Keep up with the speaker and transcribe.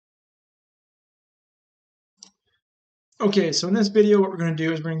Okay, so in this video, what we're going to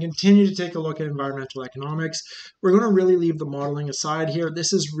do is we're going to continue to take a look at environmental economics. We're going to really leave the modeling aside here.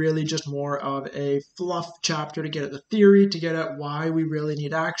 This is really just more of a fluff chapter to get at the theory, to get at why we really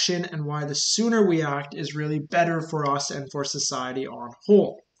need action and why the sooner we act is really better for us and for society on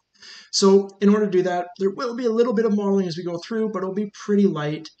whole. So in order to do that, there will be a little bit of modeling as we go through, but it'll be pretty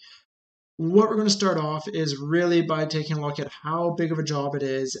light. What we're going to start off is really by taking a look at how big of a job it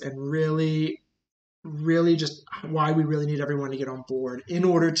is and really just why we really need everyone to get on board in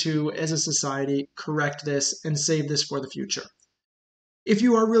order to, as a society, correct this and save this for the future. If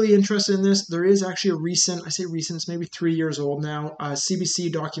you are really interested in this, there is actually a recent, I say recent, it's maybe 3 years old now, a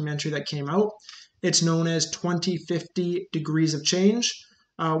CBC documentary that came out. It's known as 2050 Degrees of Change.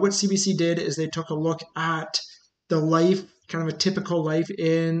 What CBC did is they took a look at the life, kind of a typical life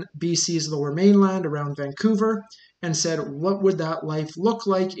in BC's Lower Mainland around Vancouver, and said, what would that life look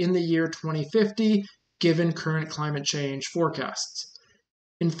like in the year 2050 given current climate change forecasts?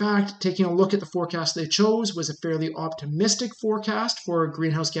 In fact, taking a look at the forecast they chose was a fairly optimistic forecast for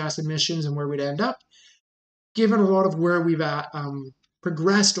greenhouse gas emissions and where we'd end up, given a lot of where we've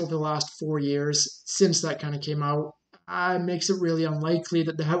progressed over the last 4 years since that kind of came out. Makes it really unlikely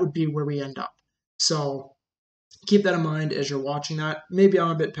that that would be where we end up. So keep that in mind as you're watching that. Maybe I'm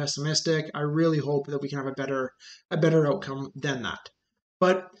a bit pessimistic. I really hope that we can have a better outcome than that.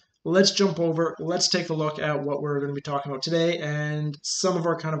 But let's jump over. Let's take a look at what we're going to be talking about today and some of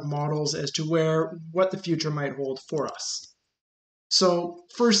our kind of models as to what the future might hold for us. So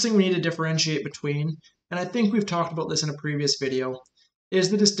first thing we need to differentiate between, and I think we've talked about this in a previous video, is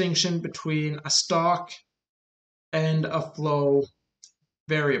the distinction between a stock and a flow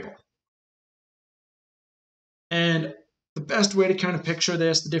variable. And the best way to kind of picture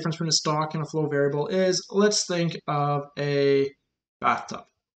this, the difference between a stock and a flow variable, is let's think of a bathtub.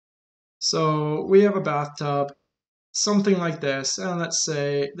 So we have a bathtub, something like this, and let's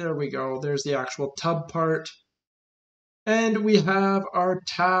say, there we go, there's the actual tub part. And we have our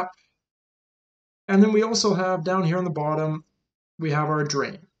tap, and then we also have down here on the bottom, we have our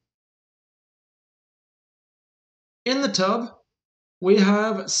drain. In the tub, we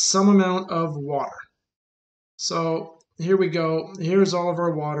have some amount of water. So here we go. Here's all of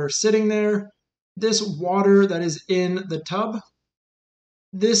our water sitting there. This water that is in the tub,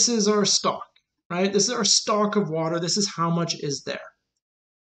 this is our stock, right? This is our stock of water. This is how much is there.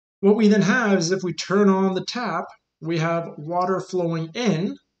 What we then have is if we turn on the tap, we have water flowing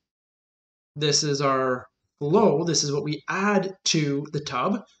in. This is our flow. This is what we add to the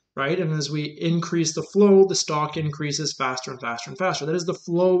tub, right? And as we increase the flow, the stock increases faster and faster and faster. That is, the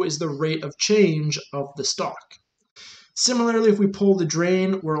flow is the rate of change of the stock. Similarly, if we pull the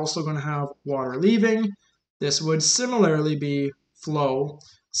drain, we're also going to have water leaving. This would similarly be flow,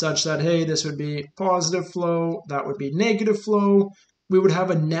 such that, hey, this would be positive flow, that would be negative flow. We would have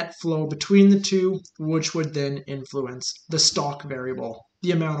a net flow between the two, which would then influence the stock variable,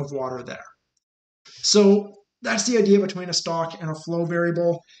 the amount of water there. So that's the idea between a stock and a flow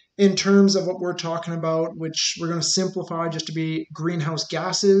variable. In terms of what we're talking about, which we're going to simplify just to be greenhouse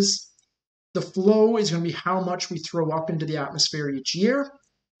gases, the flow is going to be how much we throw up into the atmosphere each year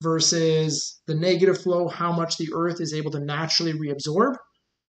versus the negative flow, how much the Earth is able to naturally reabsorb.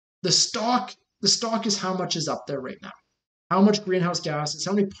 The stock is how much is up there right now. How much greenhouse gases,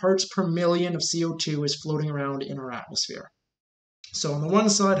 how many parts per million of CO2 is floating around in our atmosphere. So on the one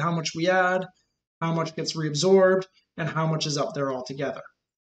side, how much we add, how much gets reabsorbed, and how much is up there altogether.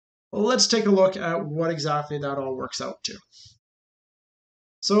 Well, let's take a look at what exactly that all works out to.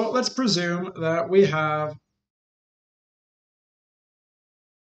 So let's presume that we have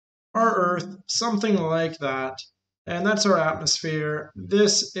our Earth, something like that, and that's our atmosphere.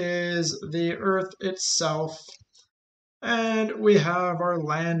 This is the Earth itself, and we have our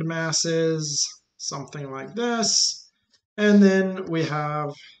land masses, something like this, and then we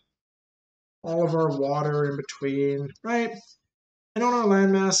have all of our water in between, right? And on our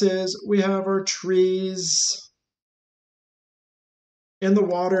land masses, we have our trees. In the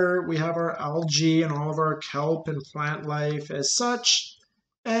water, we have our algae and all of our kelp and plant life as such.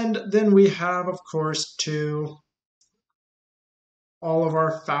 And then we have, of course, too, all of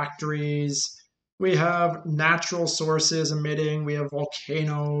our factories. We have natural sources emitting. We have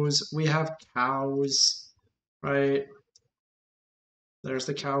volcanoes. We have cows, right? There's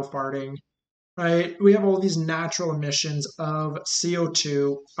the cow farting, right? We have all these natural emissions of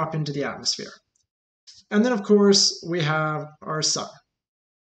CO2 up into the atmosphere. And then, of course, we have our sun.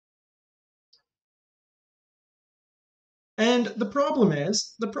 And the problem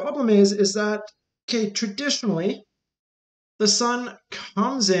is that, okay, traditionally, the sun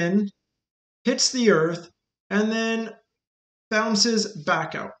comes in, hits the Earth, and then bounces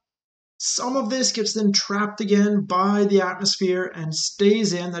back out. Some of this gets then trapped again by the atmosphere and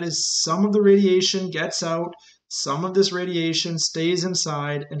stays in. That is, some of the radiation gets out, some of this radiation stays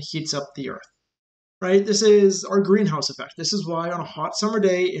inside and heats up the Earth. Right? This is our greenhouse effect. This is why on a hot summer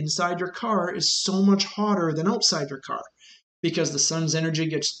day, inside your car is so much hotter than outside your car, because the sun's energy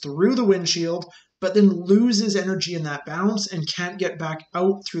gets through the windshield, but then loses energy in that bounce and can't get back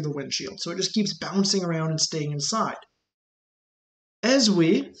out through the windshield. So it just keeps bouncing around and staying inside. As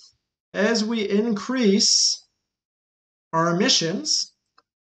we increase our emissions,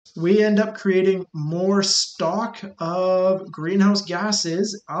 we end up creating more stock of greenhouse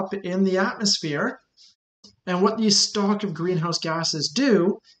gases up in the atmosphere. And what these stock of greenhouse gases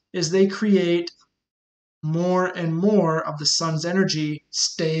do is they create more and more of the sun's energy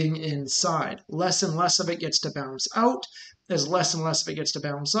staying inside. Less and less of it gets to bounce out. As less and less of it gets to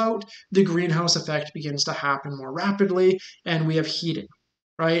bounce out, the greenhouse effect begins to happen more rapidly, and we have heating,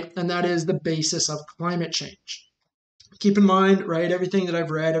 right? And that is the basis of climate change. Keep in mind, right, everything that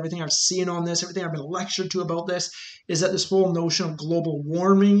I've read, everything I've seen on this, everything I've been lectured to about this, is that this whole notion of global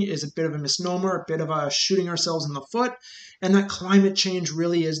warming is a bit of a misnomer, a bit of a shooting ourselves in the foot, and that climate change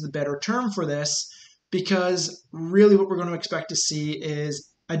really is the better term for this, because really what we're going to expect to see is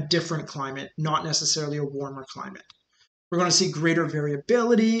a different climate, not necessarily a warmer climate. We're going to see greater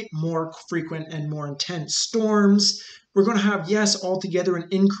variability, more frequent and more intense storms. We're going to have, yes, altogether an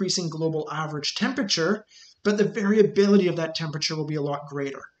increasing global average temperature, but the variability of that temperature will be a lot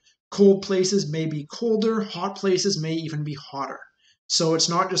greater. Cold places may be colder, hot places may even be hotter. So it's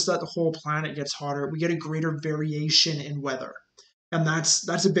not just that the whole planet gets hotter, we get a greater variation in weather. And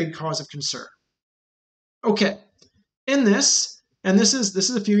that's a big cause of concern. Okay, in this, and this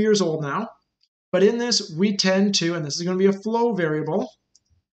is a few years old now, but in this we tend to, and this is going to be a flow variable,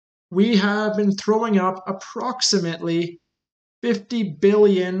 we have been throwing up approximately 50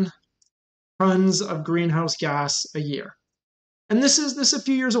 billion tons of greenhouse gas a year. And this is a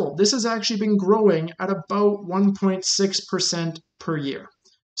few years old. This has actually been growing at about 1.6% per year.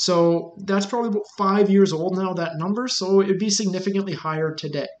 So that's probably about 5 years old now, that number. So it'd be significantly higher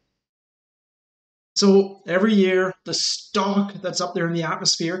today. So every year, the stock that's up there in the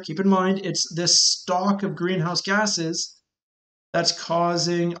atmosphere, keep in mind, it's this stock of greenhouse gases that's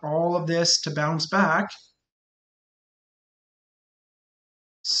causing all of this to bounce back.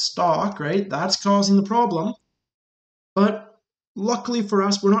 Stock, right? That's causing the problem. But luckily for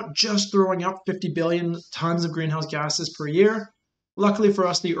us, we're not just throwing up 50 billion tons of greenhouse gases per year. Luckily for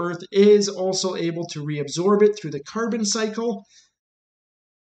us, the Earth is also able to reabsorb it through the carbon cycle.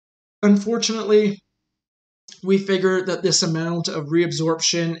 Unfortunately, we figure that this amount of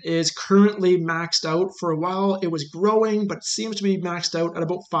reabsorption is currently maxed out. For a while, it was growing, but seems to be maxed out at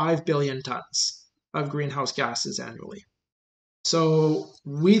about 5 billion tons of greenhouse gases annually. So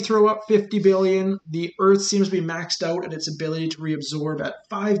we throw up 50 billion. The Earth seems to be maxed out at its ability to reabsorb at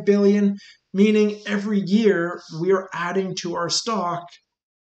 5 billion, meaning every year we are adding to our stock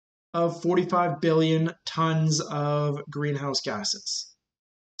of 45 billion tons of greenhouse gases.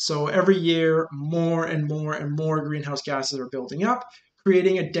 So every year, more and more and more greenhouse gases are building up,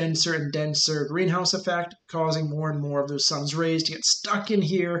 creating a denser and denser greenhouse effect, causing more and more of those sun's rays to get stuck in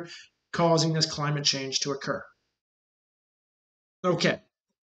here, causing this climate change to occur. Okay,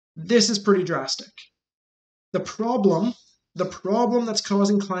 this is pretty drastic. The problem that's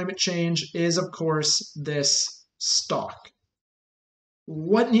causing climate change is, of course, this stock.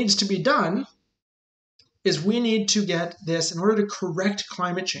 What needs to be done is we need to get this, in order to correct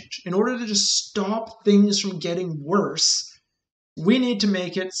climate change, in order to just stop things from getting worse, we need to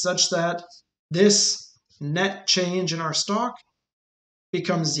make it such that this net change in our stock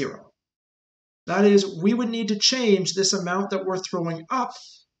becomes zero. That is, we would need to change this amount that we're throwing up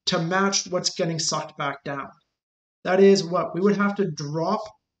to match what's getting sucked back down. That is what? We would have to drop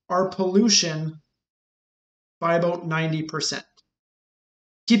our pollution by about 90%.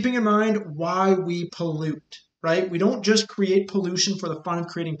 Keeping in mind why we pollute, right? We don't just create pollution for the fun of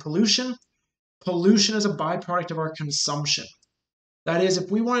creating pollution. Pollution is a byproduct of our consumption. That is, if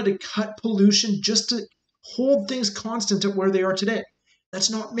we wanted to cut pollution just to hold things constant at where they are today, that's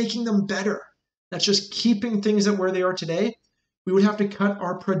not making them better. That's just keeping things at where they are today. We would have to cut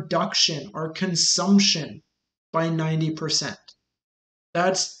our production, our consumption by 90%.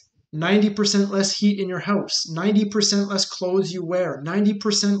 That's 90% less heat in your house, 90% less clothes you wear,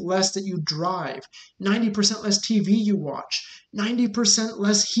 90% less that you drive, 90% less TV you watch, 90%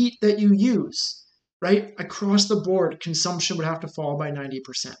 less heat that you use, right? Across the board, consumption would have to fall by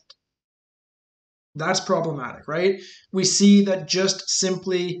 90%. That's problematic, right? We see that just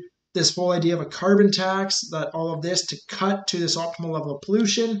simply this whole idea of a carbon tax, that all of this to cut to this optimal level of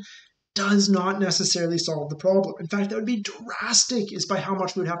pollution does not necessarily solve the problem. In fact, that would be drastic is by how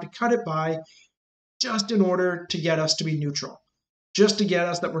much we would have to cut it by just in order to get us to be neutral, just to get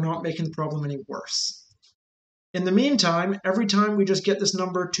us that we're not making the problem any worse. In the meantime, every time we just get this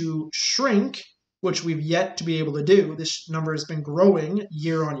number to shrink, which we've yet to be able to do, this number has been growing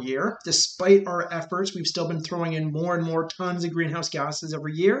year on year. Despite our efforts, we've still been throwing in more and more tons of greenhouse gases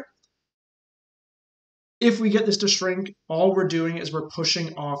every year. If we get this to shrink, all we're doing is we're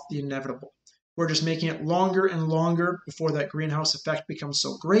pushing off the inevitable. We're just making it longer and longer before that greenhouse effect becomes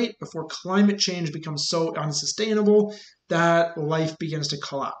so great, before climate change becomes so unsustainable that life begins to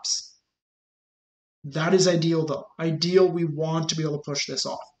collapse. That is ideal though. Ideal, we want to be able to push this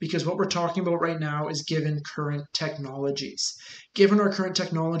off because what we're talking about right now is given current technologies. Given our current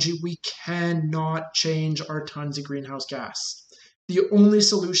technology, we cannot change our tons of greenhouse gas. The only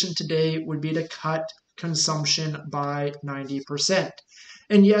solution today would be to cut consumption by 90%.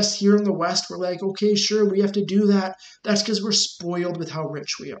 And yes, here in the West, we're like, okay, sure, we have to do that. That's because we're spoiled with how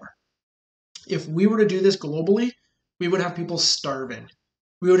rich we are. If we were to do this globally, we would have people starving.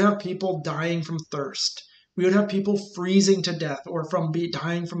 We would have people dying from thirst. We would have people freezing to death or from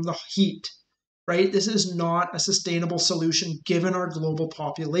dying from the heat, right? This is not a sustainable solution given our global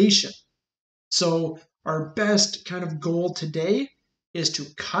population. So our best kind of goal today is to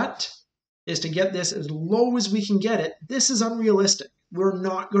get this as low as we can get it. This is unrealistic. We're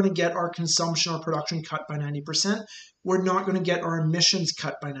not going to get our consumption or production cut by 90%. We're not going to get our emissions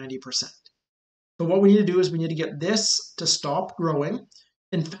cut by 90%. But what we need to do is we need to get this to stop growing.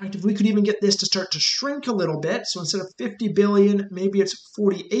 In fact, if we could even get this to start to shrink a little bit, so instead of 50 billion, maybe it's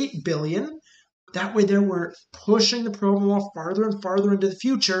 48 billion, that way then we're pushing the problem off farther and farther into the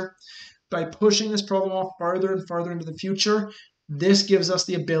future. By pushing this problem off farther and farther into the future, this gives us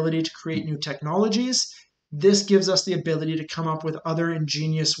the ability to create new technologies. This gives us the ability to come up with other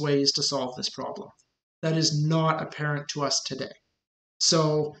ingenious ways to solve this problem. That is not apparent to us today.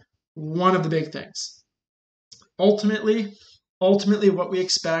 So one of the big things. Ultimately, what we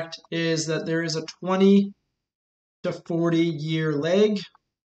expect is that there is a 20 to 40 year lag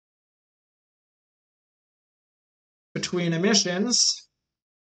between emissions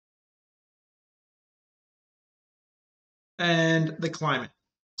and the climate.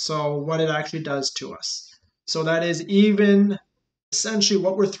 So what it actually does to us. So that is even essentially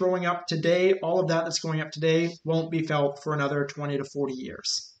what we're throwing up today, all of that that's going up today won't be felt for another 20 to 40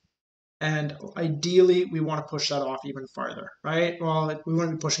 years. And ideally, we want to push that off even farther, right? Well, if we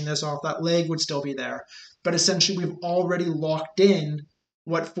wouldn't be pushing this off, that leg would still be there. But essentially, we've already locked in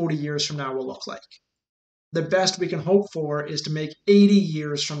what 40 years from now will look like. The best we can hope for is to make 80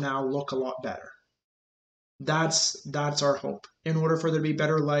 years from now look a lot better. That's our hope in order for there to be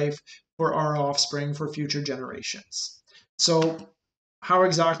better life for our offspring, for future generations. So how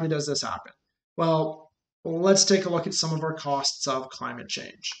exactly does this happen? Well, let's take a look at some of our costs of climate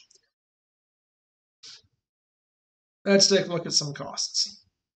change. Let's take a look at some costs.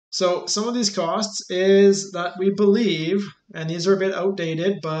 So some of these costs is that we believe, and these are a bit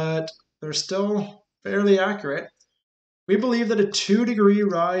outdated, but they're still fairly accurate. We believe that a 2-degree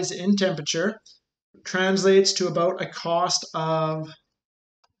rise in temperature translates to about a cost of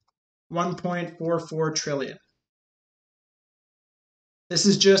 1.44 trillion. This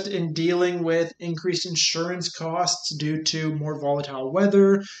is just in dealing with increased insurance costs due to more volatile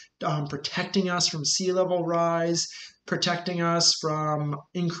weather, protecting us from sea level rise, protecting us from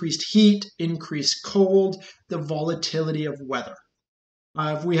increased heat, increased cold, the volatility of weather.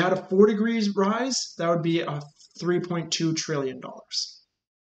 If we had a 4 degrees rise, that would be a $3.2 trillion.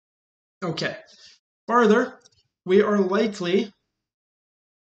 Okay, further, we are likely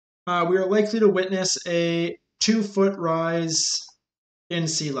to witness a 2-foot rise in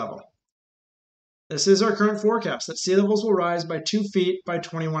sea level. This is our current forecast, that sea levels will rise by 2 feet by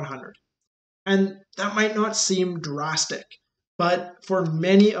 2100. And that might not seem drastic, but for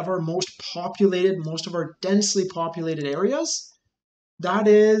many of our most of our densely populated areas, that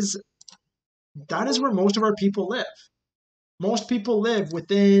is where most of our people live. Most people live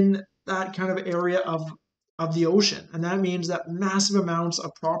within that kind of area of the ocean. And that means that massive amounts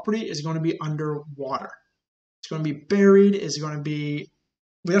of property is going to be underwater. It's going to be buried,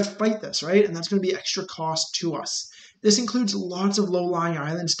 we have to fight this, right? And that's going to be extra cost to us. This includes lots of low-lying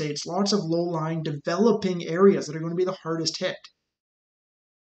island states, lots of low-lying developing areas that are going to be the hardest hit.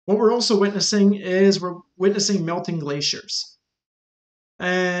 What we're also witnessing is melting glaciers.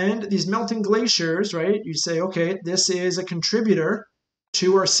 And these melting glaciers, right, you say, okay, this is a contributor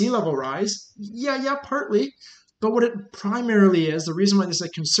to our sea level rise. Yeah, partly. But what it primarily is, the reason why this is a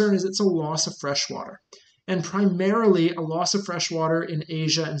concern is it's a loss of fresh water, and primarily a loss of fresh water in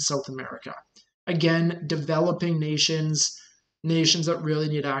Asia and South America. Again, developing nations that really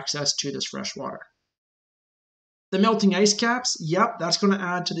need access to this fresh water. The melting ice caps, yep, that's going to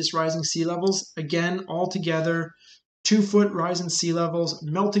add to this rising sea levels. Again, altogether, 2-foot rise in sea levels,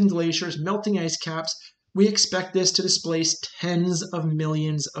 melting glaciers, melting ice caps. We expect this to displace tens of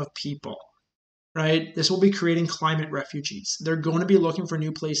millions of people, right? This will be creating climate refugees. They're going to be looking for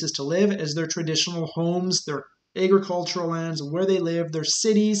new places to live as their traditional homes, their agricultural lands, where they live, their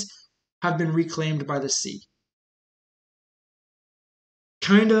cities have been reclaimed by the sea.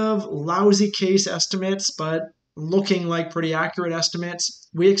 Kind of lousy case estimates, but looking like pretty accurate estimates.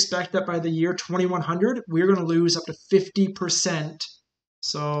 We expect that by the year 2100, we're going to lose up to 50%.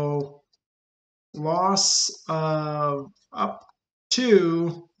 So loss of up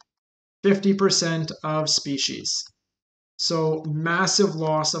to 50% of species. So massive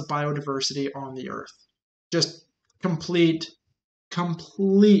loss of biodiversity on the earth. Just complete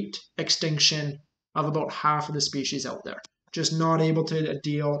extinction of about half of the species out there. Just not able to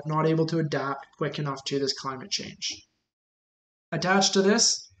deal, not able to adapt quick enough to this climate change. Attached to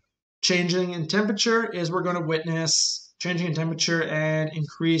this, changing in temperature is we're going to witness changing in temperature and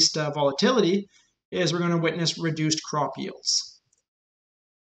increased volatility is we're going to witness reduced crop yields.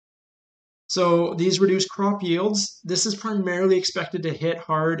 So these reduced crop yields, this is primarily expected to hit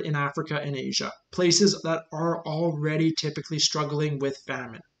hard in Africa and Asia, places that are already typically struggling with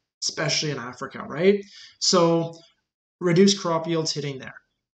famine, especially in Africa, right? So reduced crop yields hitting there.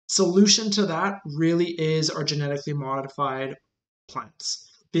 Solution to that really is our genetically modified plants,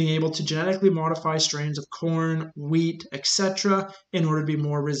 being able to genetically modify strains of corn, wheat, etc., in order to be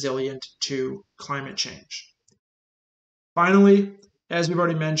more resilient to climate change. Finally, as we've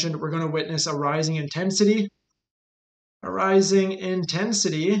already mentioned, we're going to witness a rising intensity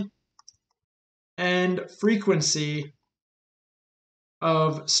and frequency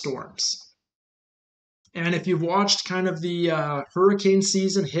of storms. And if you've watched kind of the hurricane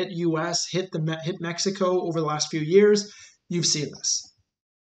season hit US, hit Mexico over the last few years, you've seen this,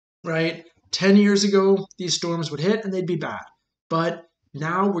 right? 10 years ago, these storms would hit and they'd be bad. But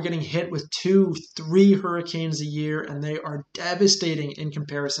now we're getting hit with 2-3 hurricanes a year, and they are devastating in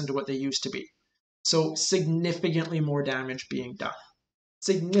comparison to what they used to be. So significantly more damage being done.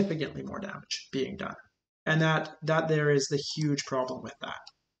 Significantly more damage being done. And that there is the huge problem with that.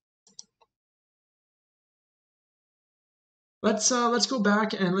 Let's go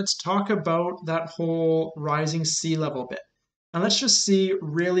back and let's talk about that whole rising sea level bit. And let's just see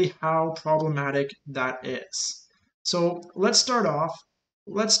really how problematic that is. So let's start off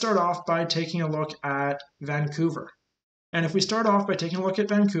by taking a look at Vancouver. And if we start off by taking a look at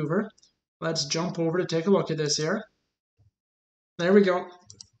Vancouver, let's jump over to take a look at this here. There we go.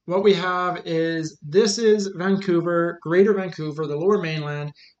 What we have is, this is Vancouver, Greater Vancouver, the Lower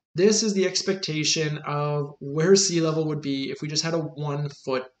Mainland. This is the expectation of where sea level would be if we just had a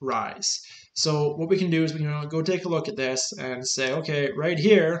 1-foot rise. So what we can do is we can go take a look at this and say, okay, right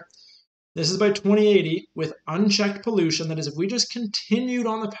here, this is by 2080 with unchecked pollution. That is, if we just continued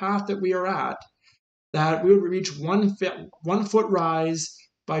on the path that we are at, that we would reach 1-foot rise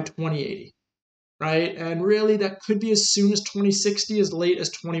by 2080, right? And really that could be as soon as 2060, as late as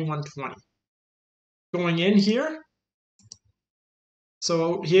 2120. Going in here,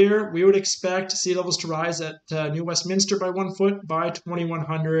 so here we would expect sea levels to rise at New Westminster by 1 foot by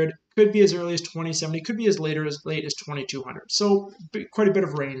 2100. Could be as early as 2070. Could be as late as 2200. So quite a bit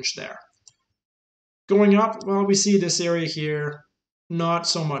of range there. Going up, well, we see this area here, not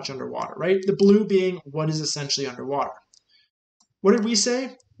so much underwater, right? The blue being what is essentially underwater. What did we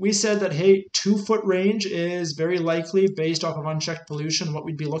say? We said that, hey, 2-foot range is very likely based off of unchecked pollution, what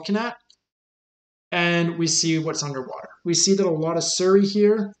we'd be looking at. And we see what's underwater. We see that a lot of Surrey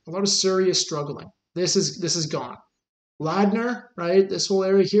here, a lot of Surrey is struggling. This is gone. Ladner, right, this whole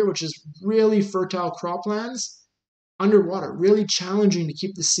area here, which is really fertile croplands, underwater, really challenging to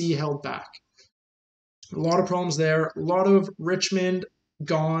keep the sea held back. A lot of problems there. A lot of Richmond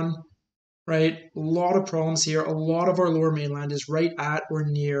gone, right? A lot of problems here. A lot of our Lower Mainland is right at or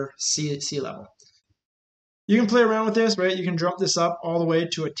near sea level. You can play around with this, right? You can drop this up all the way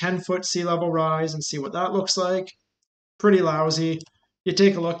to a 10-foot sea level rise and see what that looks like. Pretty lousy. You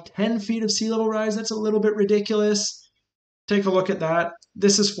take a look, 10 feet of sea level rise, that's a little bit ridiculous. Take a look at that.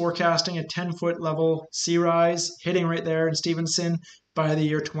 This is forecasting a 10-foot level sea rise hitting right there in Stevenson by the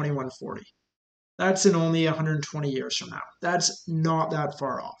year 2140. That's in only 120 years from now. That's not that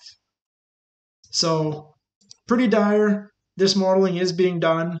far off. So pretty dire. This modeling is being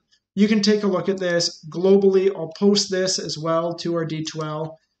done. You can take a look at this globally. I'll post this as well to our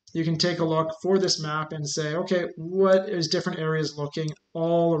D2L. You can take a look for this map and say, okay, what is different areas looking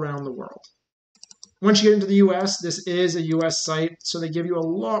all around the world? Once you get into the US, this is a US site, so they give you a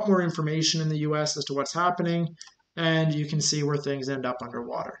lot more information in the US as to what's happening, and you can see where things end up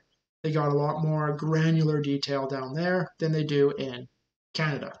underwater. They got a lot more granular detail down there than they do in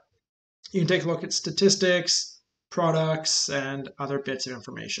Canada. You can take a look at statistics, products, and other bits of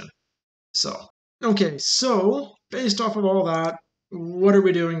information. Okay, so based off of all that, what are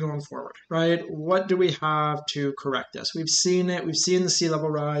we doing going forward, right? What do we have to correct this? We've seen it. We've seen the sea level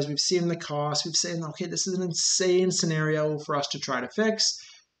rise. We've seen the cost. We've seen, okay, this is an insane scenario for us to try to fix.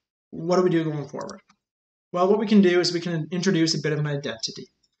 What do we do going forward? Well, what we can do is we can introduce a bit of an identity.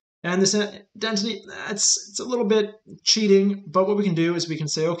 And this identity, it's a little bit cheating, but what we can do is we can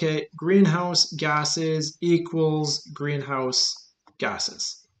say, okay, greenhouse gases equals greenhouse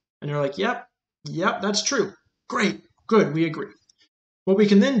gases. And you're like, yep, that's true. Great, good, we agree. What we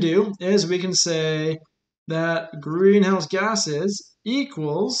can then do is we can say that greenhouse gases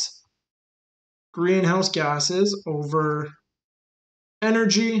equals greenhouse gases over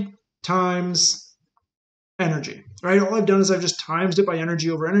energy times energy, right? All I've done is I've just times it by energy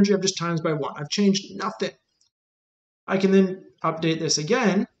over energy. I've just times by 1. I've changed nothing. I can then update this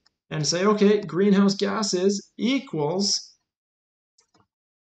again and say, okay, greenhouse gases equals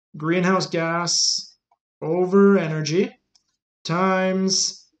greenhouse gas over energy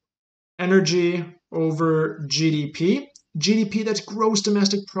times energy over GDP. GDP, that's gross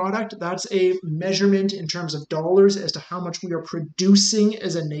domestic product. That's a measurement in terms of dollars as to how much we are producing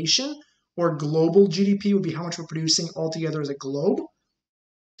as a nation, or global GDP would be how much we're producing altogether as a globe.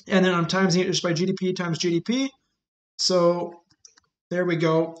 And then I'm timesing it just by GDP times GDP. So there we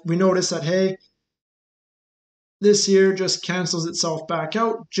go. We notice that, hey, this here just cancels itself back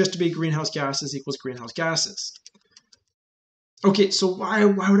out just to be greenhouse gases equals greenhouse gases. Okay, so why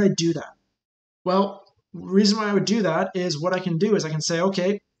would I do that? Well, the reason why I would do that is what I can do is I can say,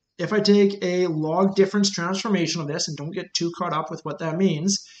 okay, if I take a log difference transformation of this, and don't get too caught up with what that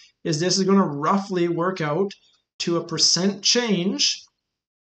means, is this is going to roughly work out to a percent change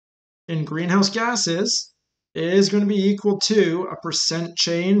in greenhouse gases is going to be equal to a percent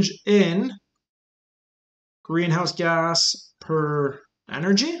change in greenhouse gas per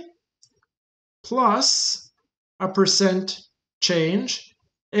energy plus a percent change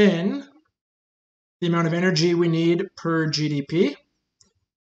in the amount of energy we need per GDP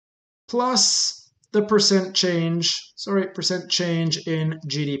plus the percent change in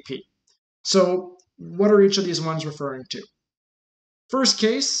GDP. So what are each of these ones referring to? First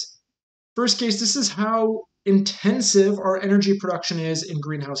case, this is how intensive our energy production is in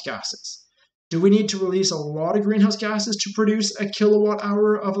greenhouse gases. Do we need to release a lot of greenhouse gases to produce a kilowatt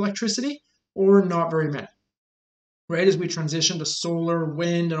hour of electricity, or not very many? Right, as we transition to solar,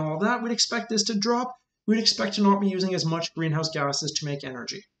 wind, and all that, we'd expect this to drop. We'd expect to not be using as much greenhouse gases to make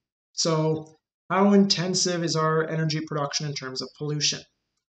energy. So how intensive is our energy production in terms of pollution?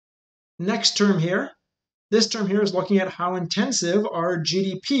 Next term here, this term here is looking at how intensive our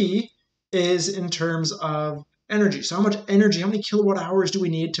GDP is in terms of energy. So how much energy, how many kilowatt hours do we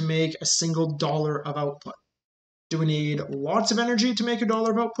need to make a single dollar of output? Do we need lots of energy to make a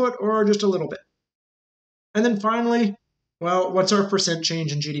dollar of output, or just a little bit? And then finally, well, what's our percent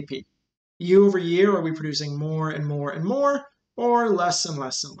change in GDP? Year over year, are we producing more and more and more, or less and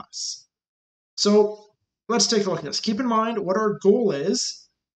less and less? So let's take a look at this. Keep in mind what our goal is.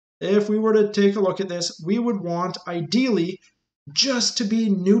 If we were to take a look at this, we would want ideally just to be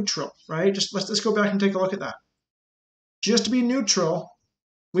neutral, right? Let's go back and take a look at that. Just to be neutral,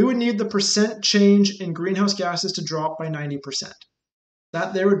 we would need the percent change in greenhouse gases to drop by 90%.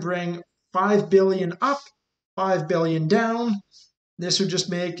 That there would bring 5 billion up, 5 billion down. This would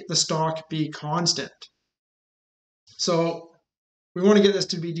just make the stock be constant. So we want to get this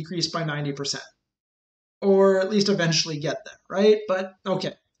to be decreased by 90%, or at least eventually get there, right? But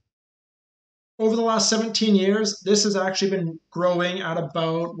okay. Over the last 17 years, this has actually been growing at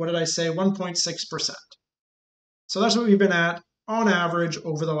about, 1.6%. So that's what we've been at on average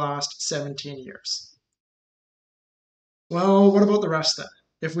over the last 17 years. Well, what about the rest then?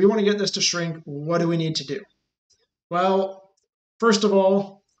 If we want to get this to shrink, what do we need to do? Well, first of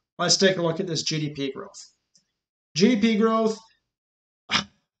all, let's take a look at this GDP growth. GDP growth,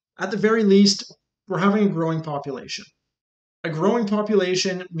 at the very least, we're having a growing population. A growing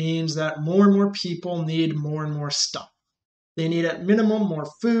population means that more and more people need more and more stuff. They need at minimum more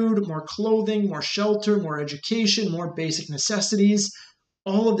food, more clothing, more shelter, more education, more basic necessities.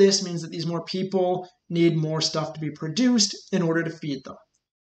 All of this means that these more people need more stuff to be produced in order to feed them.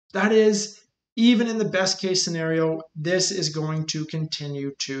 That is, even in the best case scenario, this is going to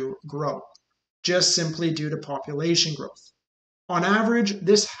continue to grow, just simply due to population growth. On average,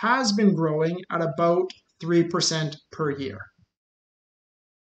 this has been growing at about 3% per year.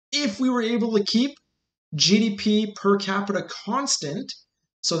 If we were able to keep GDP per capita constant,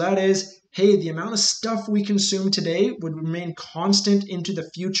 so that is, hey, the amount of stuff we consume today would remain constant into the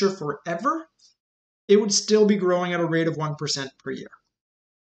future forever, it would still be growing at a rate of 1% per year.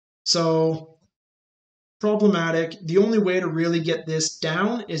 So, problematic. The only way to really get this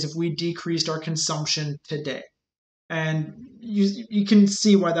down is if we decreased our consumption today. And you can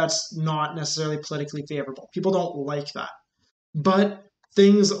see why that's not necessarily politically favorable. People don't like that. But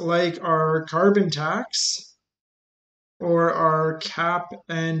things like our carbon tax or our cap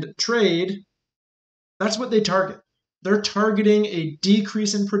and trade, that's what they target. They're targeting a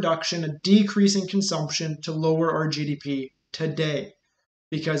decrease in production, a decrease in consumption to lower our GDP today.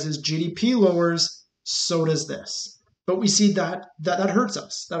 Because as GDP lowers, so does this. But we see that hurts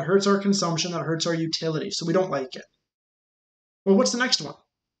us. That hurts our consumption, that hurts our utility. So we don't like it. Well, what's the next one?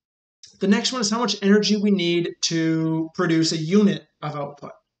 The next one is how much energy we need to produce a unit of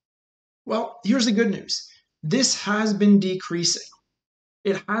output. Well, here's the good news. This has been decreasing.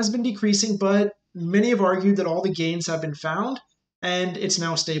 It has been decreasing, but many have argued that all the gains have been found and it's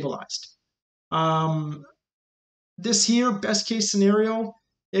now stabilized. This here, best case scenario,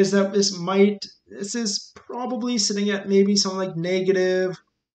 is that this is probably sitting at maybe something like negative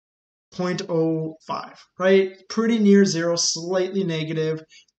 0.05, right? Pretty near zero, slightly negative,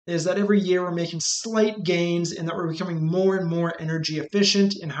 is that every year we're making slight gains and that we're becoming more and more energy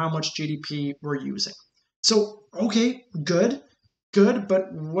efficient in how much GDP we're using. So, okay, good,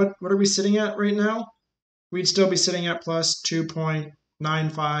 but what are we sitting at right now? We'd still be sitting at plus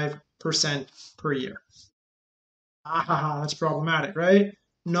 2.95% per year. That's problematic, right?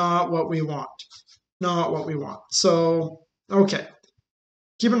 Not what we want. Not what we want. So, okay.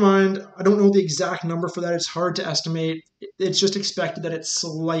 Keep in mind, I don't know the exact number for that. It's hard to estimate. It's just expected that it's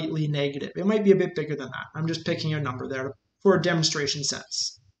slightly negative. It might be a bit bigger than that. I'm just picking a number there for a demonstration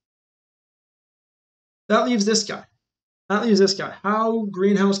sense. That leaves this guy. How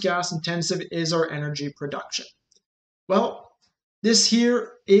greenhouse gas intensive is our energy production? Well, this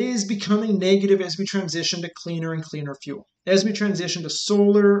here is becoming negative as we transition to cleaner and cleaner fuel. As we transition to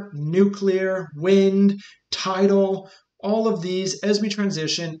solar, nuclear, wind, tidal, all of these, as we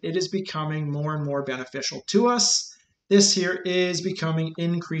transition, it is becoming more and more beneficial to us. This here is becoming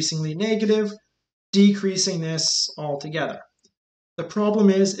increasingly negative, decreasing this altogether. The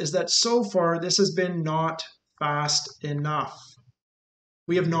problem is that so far this has been not fast enough.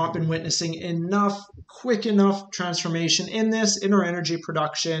 We have not been witnessing quick enough transformation in our energy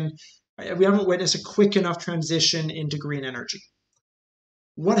production. We haven't witnessed a quick enough transition into green energy.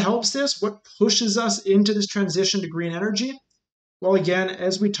 What helps this? What pushes us into this transition to green energy? Well, again,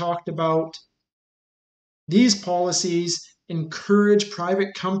 as we talked about, these policies encourage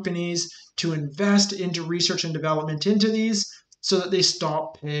private companies to invest into research and development into these so that they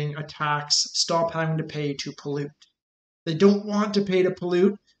stop paying a tax, stop having to pay to pollute. They don't want to pay to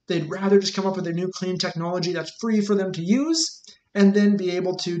pollute. They'd rather just come up with a new clean technology that's free for them to use and then be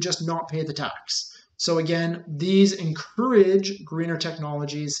able to just not pay the tax. So again, these encourage greener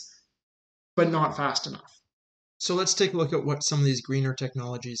technologies, but not fast enough. So let's take a look at what some of these greener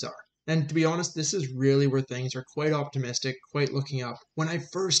technologies are. And to be honest, this is really where things are quite optimistic, quite looking up. When I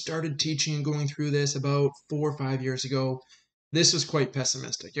first started teaching and going through this about 4 or 5 years ago, this was quite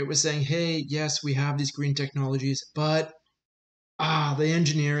pessimistic. It was saying, hey, yes, we have these green technologies, but the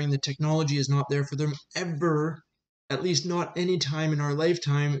engineering, the technology is not there for them ever, at least not any time in our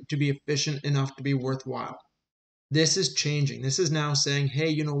lifetime, to be efficient enough to be worthwhile. This is changing. This is now saying, hey,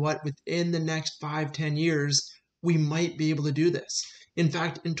 you know what? Within the next 5-10 years, we might be able to do this. In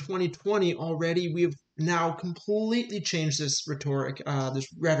fact, in 2020 already, we have now completely changed this rhetoric, this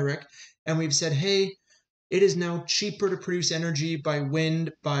rhetoric, and we've said, hey, it is now cheaper to produce energy by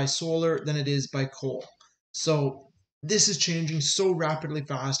wind, by solar, than it is by coal. So this is changing so rapidly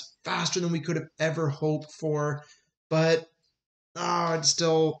fast, faster than we could have ever hoped for. But it's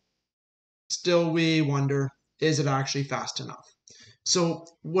still we wonder, is it actually fast enough? So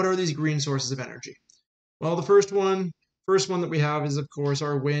what are these green sources of energy? Well, the first one that we have is, of course,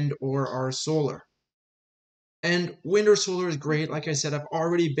 our wind or our solar. And wind or solar is great. Like I said, I've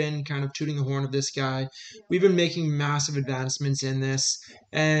already been kind of tooting the horn of this guy. We've been making massive advancements in this,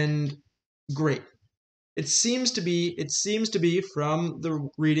 and great. It seems to be from the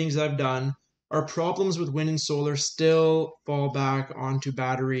readings I've done, our problems with wind and solar still fall back onto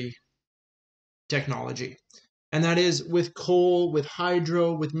battery technology. And that is with coal, with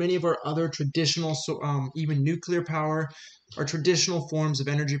hydro, with many of our other traditional, even nuclear power, our traditional forms of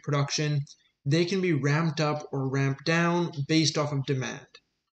energy production, they can be ramped up or ramped down based off of demand.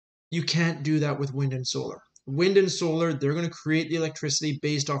 You can't do that with wind and solar. Wind and solar, they're going to create the electricity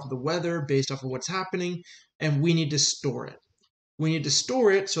based off of the weather, based off of what's happening, and we need to store it. We need to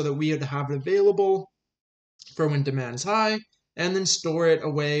store it so that we have it available for when demand is high, and then store it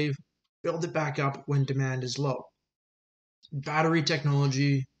away, build it back up when demand is low. Battery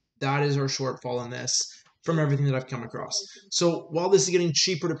technology, that is our shortfall in this from everything that I've come across. So while this is getting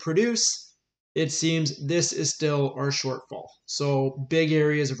cheaper to produce, it seems this is still our shortfall. So big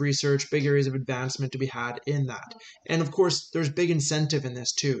areas of research, big areas of advancement to be had in that. And of course, there's big incentive in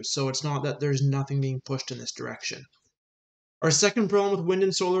this too. So it's not that there's nothing being pushed in this direction. Our second problem with wind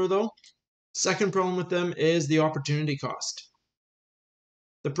and solar though, second problem with them is the opportunity cost.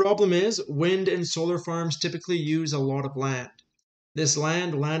 The problem is wind and solar farms typically use a lot of land. This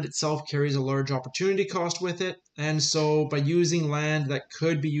land itself carries a large opportunity cost with it, and so by using land that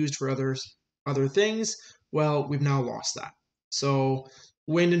could be used for other things, well, we've now lost that. So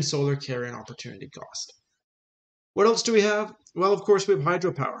wind and solar carry an opportunity cost. What else do we have? Well, of course, we have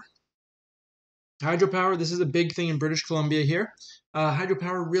hydropower. Hydropower, this is a big thing in British Columbia here.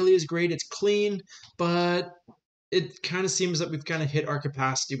 Hydropower really is great. It's clean, but it kind of seems that we've kind of hit our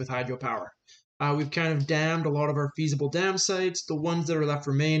capacity with hydropower. We've kind of dammed a lot of our feasible dam sites. The ones that are left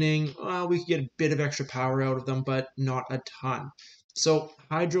remaining, well, we could get a bit of extra power out of them, but not a ton. So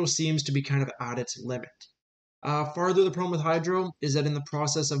hydro seems to be kind of at its limit. Farther, the problem with hydro is that in the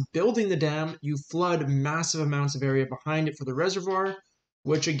process of building the dam, you flood massive amounts of area behind it for the reservoir,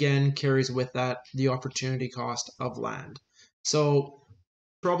 which again carries with that the opportunity cost of land. So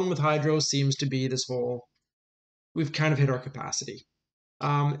problem with hydro seems to be this whole, we've kind of hit our capacity.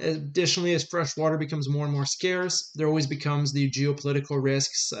 Additionally, as fresh water becomes more and more scarce, there always becomes the geopolitical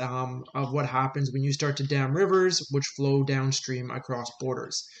risks of what happens when you start to dam rivers, which flow downstream across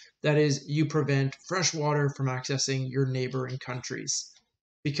borders. That is, you prevent fresh water from accessing your neighboring countries.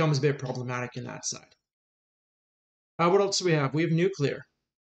 Becomes a bit problematic in that side. What else do we have? We have nuclear.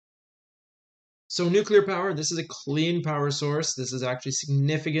 So nuclear power, this is a clean power source. This is actually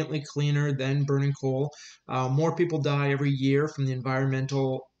significantly cleaner than burning coal. More people die every year from the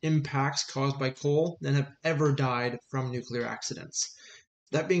environmental impacts caused by coal than have ever died from nuclear accidents.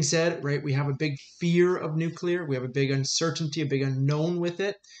 That being said, right, we have a big fear of nuclear. We have a big uncertainty, a big unknown with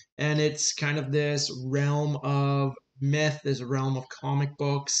it. And it's kind of this realm of myth, this realm of comic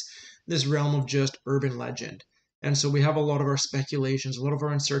books, this realm of just urban legend. And so we have a lot of our speculations, a lot of our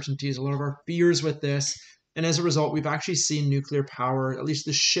uncertainties, a lot of our fears with this. And as a result, we've actually seen nuclear power, at least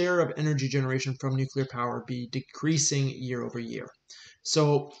the share of energy generation from nuclear power, be decreasing year over year.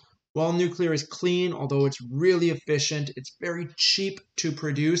 So while nuclear is clean, although it's really efficient, it's very cheap to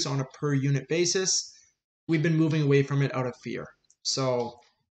produce on a per unit basis, we've been moving away from it out of fear. So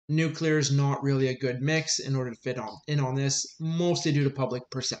nuclear is not really a good mix in order to fit in on this, mostly due to public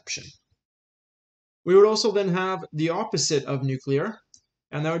perception. We would also then have the opposite of nuclear,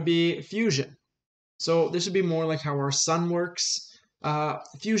 and that would be fusion. So this would be more like how our sun works.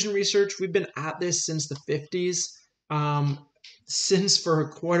 Fusion research, we've been at this since the 50s. Since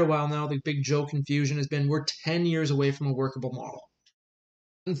for quite a while now, the big joke in fusion has been we're 10 years away from a workable model.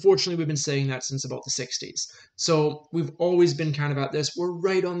 Unfortunately, we've been saying that since about the 60s. So we've always been kind of at this. We're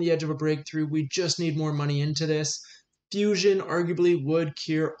right on the edge of a breakthrough. We just need more money into this. Fusion arguably would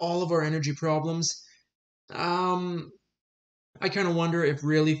cure all of our energy problems. I kind of wonder if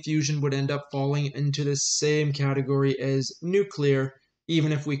really fusion would end up falling into the same category as nuclear,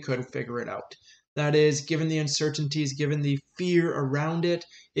 even if we could figure it out. That is, given the uncertainties, given the fear around it,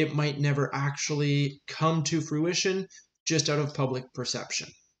 it might never actually come to fruition just out of public perception.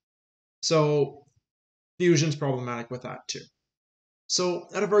 So fusion's problematic with that too. So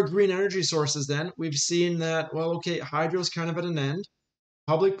out of our green energy sources then, we've seen that, well, okay, hydro's kind of at an end.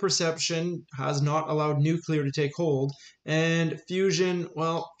 Public perception has not allowed nuclear to take hold, and fusion,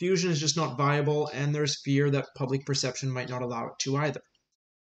 well, fusion is just not viable, and there's fear that public perception might not allow it to either.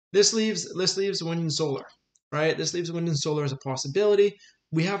 This leaves wind and solar, right? This leaves wind and solar as a possibility.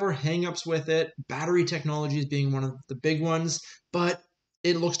 We have our hangups with it, battery technologies being one of the big ones, but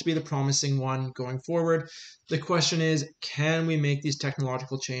it looks to be the promising one going forward. The question is, can we make these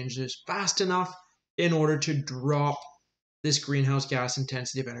technological changes fast enough in order to drop this greenhouse gas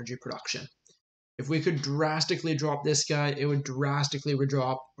intensity of energy production? If we could drastically drop this guy, it would drastically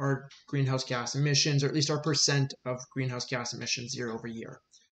drop our greenhouse gas emissions, or at least our percent of greenhouse gas emissions year over year.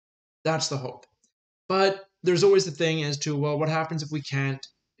 That's the hope. But there's always the thing as to, well, what happens if we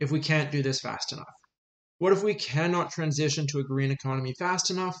can't do this fast enough? What if we cannot transition to a green economy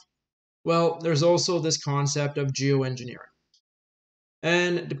fast enough? Well, there's also this concept of geoengineering.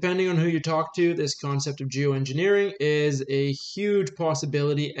 And depending on who you talk to, this concept of geoengineering is a huge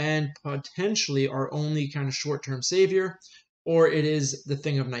possibility and potentially our only kind of short-term savior, or it is the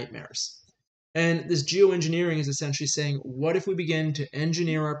thing of nightmares. And this geoengineering is essentially saying, what if we begin to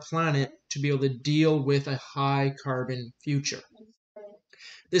engineer our planet to be able to deal with a high carbon future?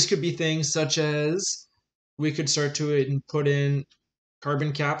 This could be things such as we could start to put in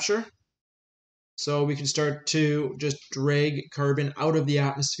carbon capture. So we can start to just drag carbon out of the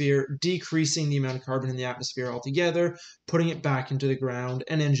atmosphere, decreasing the amount of carbon in the atmosphere altogether, putting it back into the ground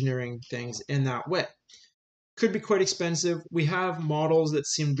and engineering things in that way. Could be quite expensive. We have models that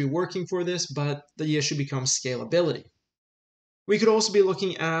seem to be working for this, but the issue becomes scalability. We could also be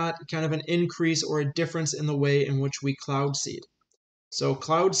looking at kind of an increase or a difference in the way in which we cloud seed. So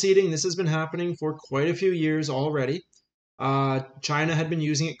cloud seeding, this has been happening for quite a few years already. China had been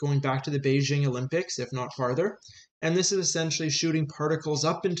using it going back to the Beijing Olympics, if not farther. And this is essentially shooting particles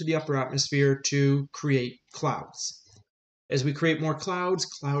up into the upper atmosphere to create clouds. As we create more clouds,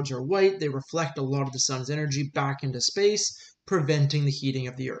 clouds are white. They reflect a lot of the sun's energy back into space, preventing the heating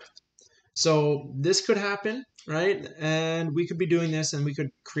of the earth. So this could happen, right? And we could be doing this and we could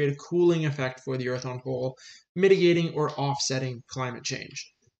create a cooling effect for the earth on whole, mitigating or offsetting climate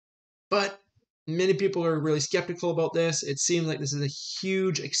change. But many people are really skeptical about this. It seems like this is a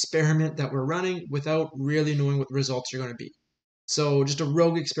huge experiment that we're running without really knowing what the results are going to be. So just a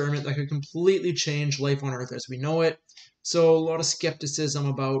rogue experiment that could completely change life on Earth as we know it. So a lot of skepticism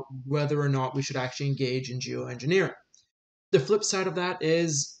about whether or not we should actually engage in geoengineering. The flip side of that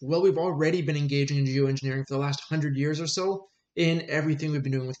is, well, we've already been engaging in geoengineering for the last 100 years or so in everything we've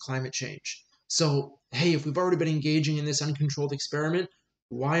been doing with climate change. So, hey, if we've already been engaging in this uncontrolled experiment,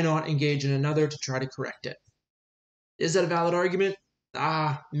 why not engage in another to try to correct it? Is that a valid argument?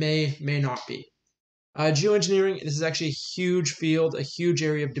 May not be. Geoengineering, this is actually a huge field, a huge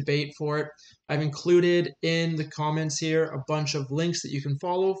area of debate for it. I've included in the comments here a bunch of links that you can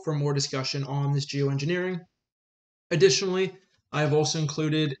follow for more discussion on this geoengineering. Additionally, I've also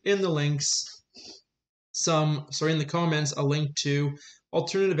included in the comments, a link to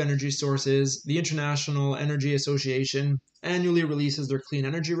alternative energy sources. The International Energy Association annually releases their clean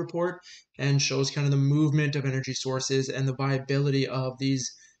energy report and shows kind of the movement of energy sources and the viability of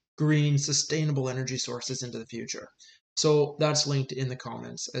these green, sustainable energy sources into the future. So that's linked in the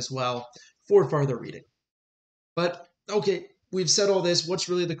comments as well for further reading. But okay, we've said all this. What's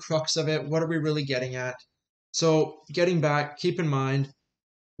really the crux of it? What are we really getting at? So getting back, keep in mind,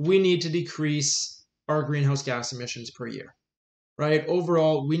 we need to decrease our greenhouse gas emissions per year, right?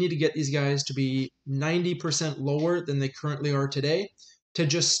 Overall, we need to get these guys to be 90% lower than they currently are today to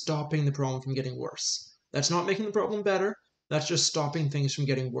just stopping the problem from getting worse. That's not making the problem better. That's just stopping things from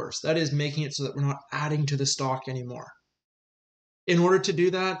getting worse. That is making it so that we're not adding to the stock anymore. In order to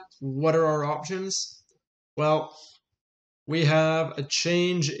do that, what are our options? Well, we have a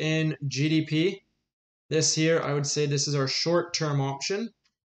change in GDP. This here, I would say this is our short-term option.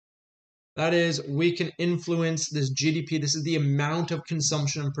 That is, we can influence this GDP. This is the amount of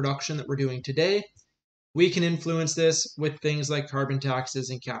consumption and production that we're doing today. We can influence this with things like carbon taxes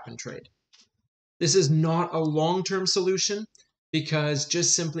and cap and trade. This is not a long-term solution because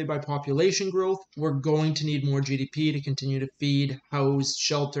just simply by population growth, we're going to need more GDP to continue to feed, house,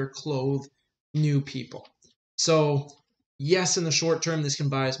 shelter, clothe new people. So yes, in the short term, this can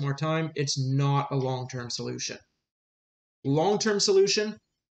buy us more time. It's not a long-term solution.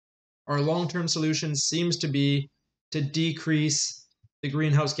 Our long-term solution seems to be to decrease the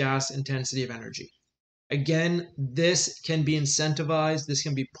greenhouse gas intensity of energy. Again, this can be incentivized. This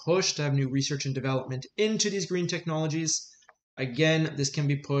can be pushed to have new research and development into these green technologies. Again, this can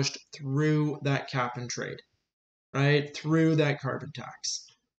be pushed through that cap and trade, right? Through that carbon tax.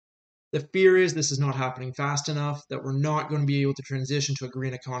 The fear is this is not happening fast enough, that we're not going to be able to transition to a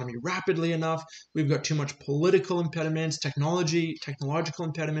green economy rapidly enough. We've got too much political impediments, technological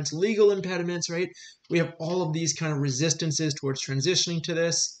impediments, legal impediments, right? We have all of these kind of resistances towards transitioning to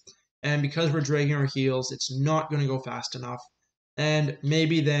this. And because we're dragging our heels, it's not going to go fast enough. And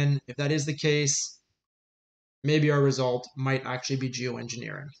maybe then, if that is the case, maybe our result might actually be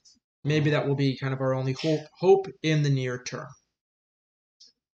geoengineering. Maybe that will be kind of our only hope in the near term.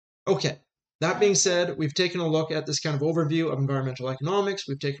 Okay, that being said, we've taken a look at this kind of overview of environmental economics.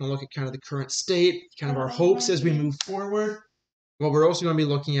 We've taken a look at kind of the current state, kind of our hopes as we move forward. What we're also going to be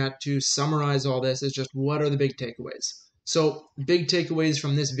looking at to summarize all this is just what are the big takeaways. So big takeaways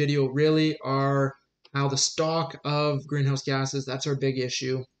from this video really are how the stock of greenhouse gases, that's our big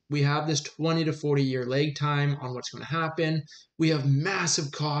issue. We have this 20 to 40 year lag time on what's going to happen. We have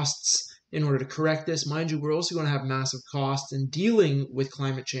massive costs in order to correct this. Mind you, we're also going to have massive costs in dealing with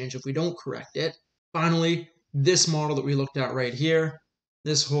climate change if we don't correct it. Finally, this model that we looked at right here,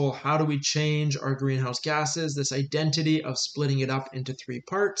 this whole how do we change our greenhouse gases, this identity of splitting it up into 3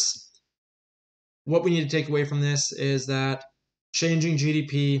 parts. What we need to take away from this is that changing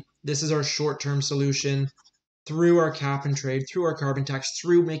GDP, this is our short-term solution through our cap and trade, through our carbon tax,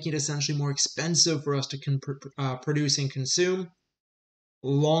 through making it essentially more expensive for us to produce and consume.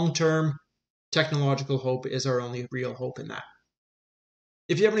 Long-term technological hope is our only real hope in that.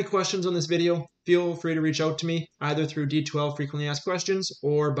 If you have any questions on this video, feel free to reach out to me either through D12 frequently asked questions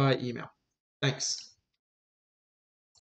or by email. Thanks.